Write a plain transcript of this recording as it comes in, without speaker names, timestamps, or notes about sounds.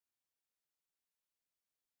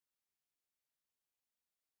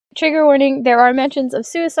Trigger warning, there are mentions of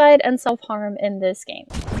suicide and self-harm in this game.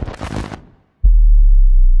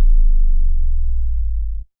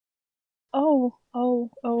 Oh.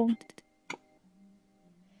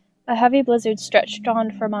 A heavy blizzard stretched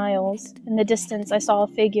on for miles. In the distance, I saw a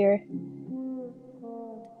figure.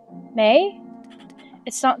 May?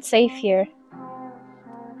 It's not safe here.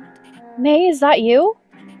 May, is that you?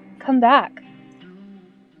 Come back.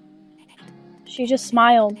 She just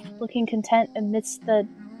smiled, looking content amidst the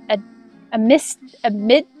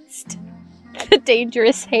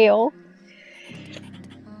dangerous hail.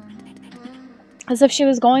 As if she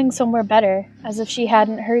was going somewhere better, as if she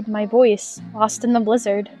hadn't heard my voice, lost in the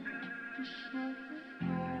blizzard.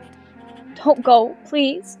 Don't go,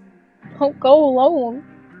 please. Don't go alone.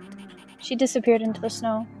 She disappeared into the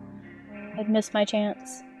snow. I'd missed my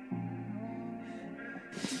chance.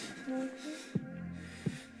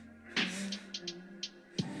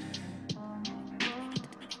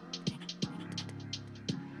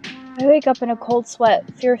 I wake up in a cold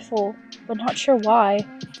sweat, fearful, but not sure why.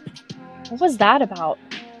 What was that about?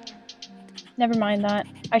 Never mind that.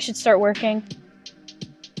 I should start working.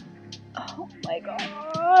 Oh my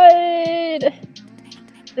god!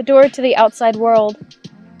 The door to the outside world.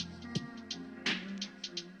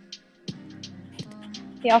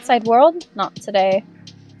 The outside world? Not today.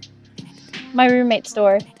 My roommate's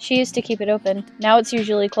door. She used to keep it open. Now it's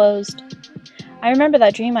usually closed. I remember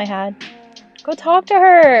that dream I had. Go talk to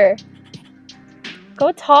her!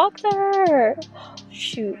 Go talk to her! Oh,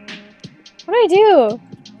 shoot. What do I do?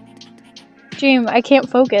 Dream, I can't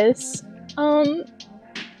focus.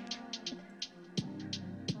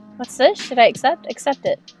 What's this? Should I accept? Accept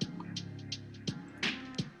it.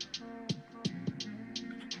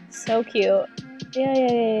 So cute.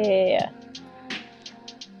 Yeah.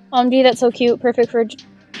 D, that's so cute. Perfect for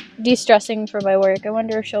de-stressing for my work. I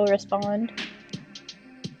wonder if she'll respond.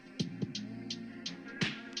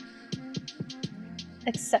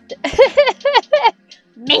 Accept it.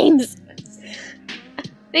 Memes!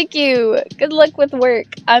 Thank you! Good luck with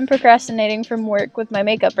work. I'm procrastinating from work with my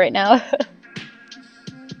makeup right now.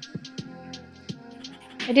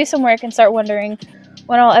 I do some work and start wondering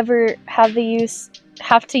when I'll ever have to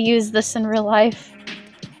use this in real life.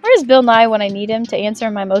 Where's Bill Nye when I need him to answer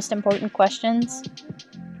my most important questions?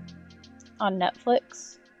 On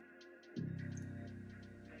Netflix.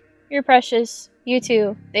 You're precious. You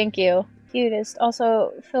too. Thank you. Cutest.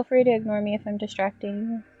 Also, feel free to ignore me if I'm distracting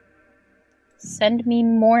you. Send me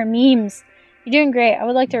more memes. You're doing great. I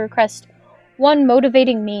would like to request one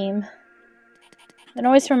motivating meme. The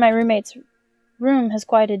noise from my roommate's room has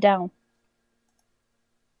quieted down.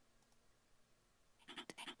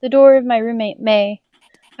 The door of my roommate, May.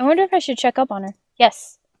 I wonder if I should check up on her.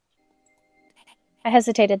 Yes. I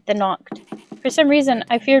hesitated, then knocked. For some reason,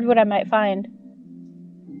 I feared what I might find.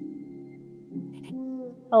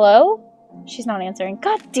 Hello? She's not answering.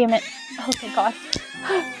 God damn it. Oh, thank God.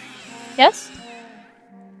 Yes?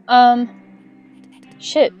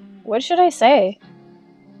 Shit. What should I say?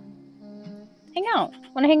 Hang out.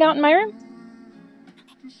 Wanna hang out in my room?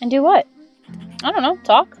 And do what? I don't know.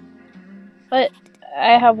 Talk? But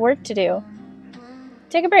I have work to do.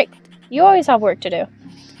 Take a break. You always have work to do.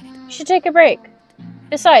 You should take a break.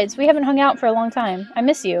 Besides, we haven't hung out for a long time. I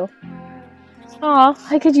miss you. Aw,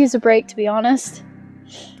 I could use a break, to be honest.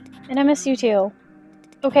 And I miss you too.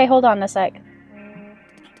 Okay, hold on a sec.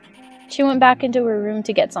 She went back into her room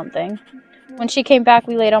to get something. When she came back,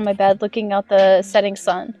 we laid on my bed looking out the setting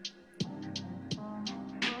sun.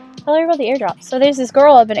 Tell her about the airdrop. So there's this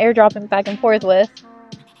girl I've been airdropping back and forth with.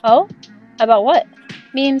 Oh? About what?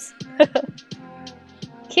 Memes.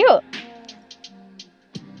 Cute.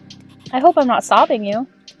 I hope I'm not stopping you.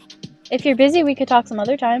 If you're busy, we could talk some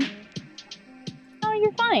other time. No,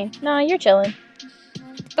 you're fine. No, you're chilling.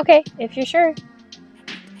 Okay, if you're sure.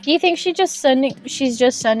 Do you think she's just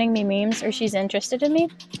sending me memes, or she's interested in me?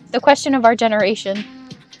 The question of our generation.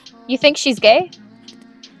 You think she's gay?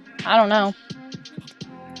 I don't know.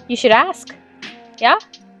 You should ask. Yeah?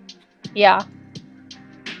 Yeah.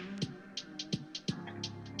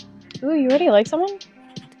 Ooh, you already like someone?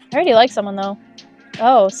 I already like someone, though.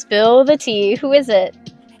 Oh, spill the tea. Who is it?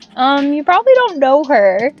 You probably don't know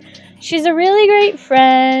her. She's a really great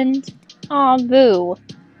friend. Aw, boo.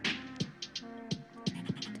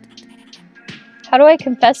 How do I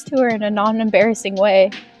confess to her in a non-embarrassing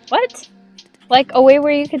way? What? Like, a way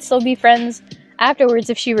where you could still be friends afterwards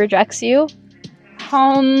if she rejects you?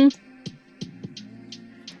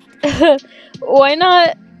 Why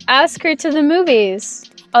not ask her to the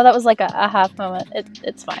movies? Oh, that was like a half moment.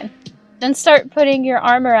 It's fine. Then start putting your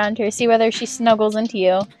arm around her, see whether she snuggles into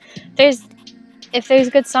you. If there's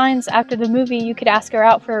good signs after the movie, you could ask her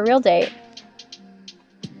out for a real date.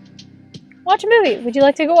 Watch a movie. Would you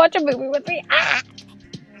like to go watch a movie with me? Ah!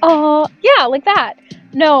 Oh, yeah, like that.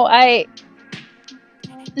 No,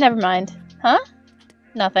 Never mind. Huh?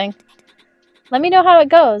 Nothing. Let me know how it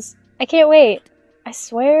goes. I can't wait. I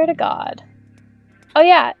swear to God. Oh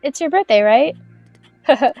yeah, it's your birthday, right?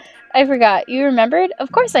 I forgot. You remembered?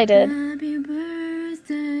 Of course I did. Happy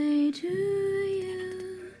birthday to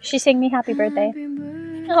you. She sang me happy birthday.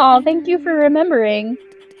 Oh, thank you for remembering.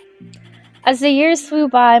 As the years flew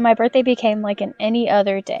by, my birthday became like any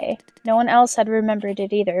other day. No one else had remembered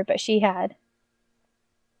it either, but she had.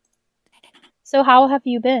 So how have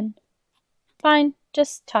you been? Fine,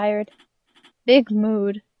 just tired. Big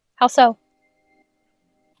mood. How so?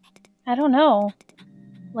 I don't know.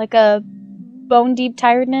 Like a bone-deep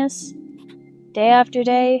tiredness? Day after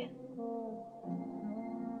day?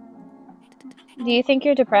 Do you think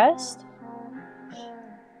you're depressed?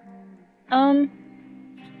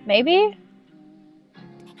 Maybe?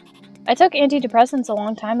 I took antidepressants a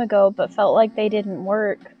long time ago, but felt like they didn't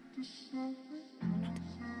work.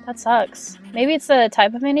 That sucks. Maybe it's the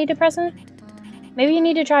type of antidepressant? Maybe you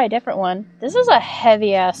need to try a different one. This is a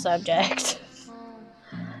heavy-ass subject.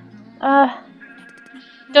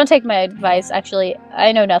 Don't take my advice, actually.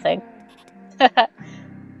 I know nothing.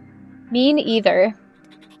 Me neither.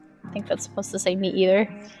 I think that's supposed to say me either.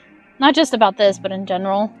 Not just about this, but in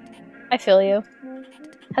general. I feel you.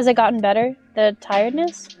 Has it gotten better? The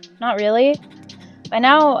tiredness? Not really. By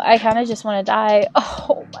now, I kind of just want to die.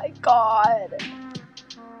 Oh my god.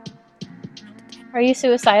 Are you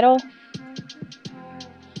suicidal?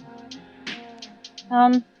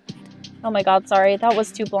 Oh my god, sorry. That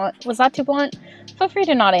was too blunt. Was that too blunt? Feel free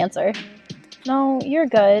to not answer. No, you're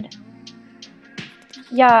good.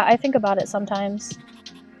 Yeah, I think about it sometimes.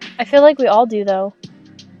 I feel like we all do, though.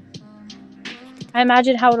 I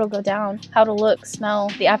imagine how it'll go down, how it'll look, smell,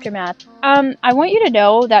 the aftermath. I want you to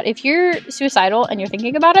know that if you're suicidal and you're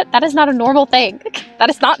thinking about it, that is not a normal thing. That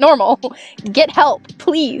is not normal. Get help,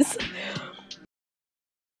 please.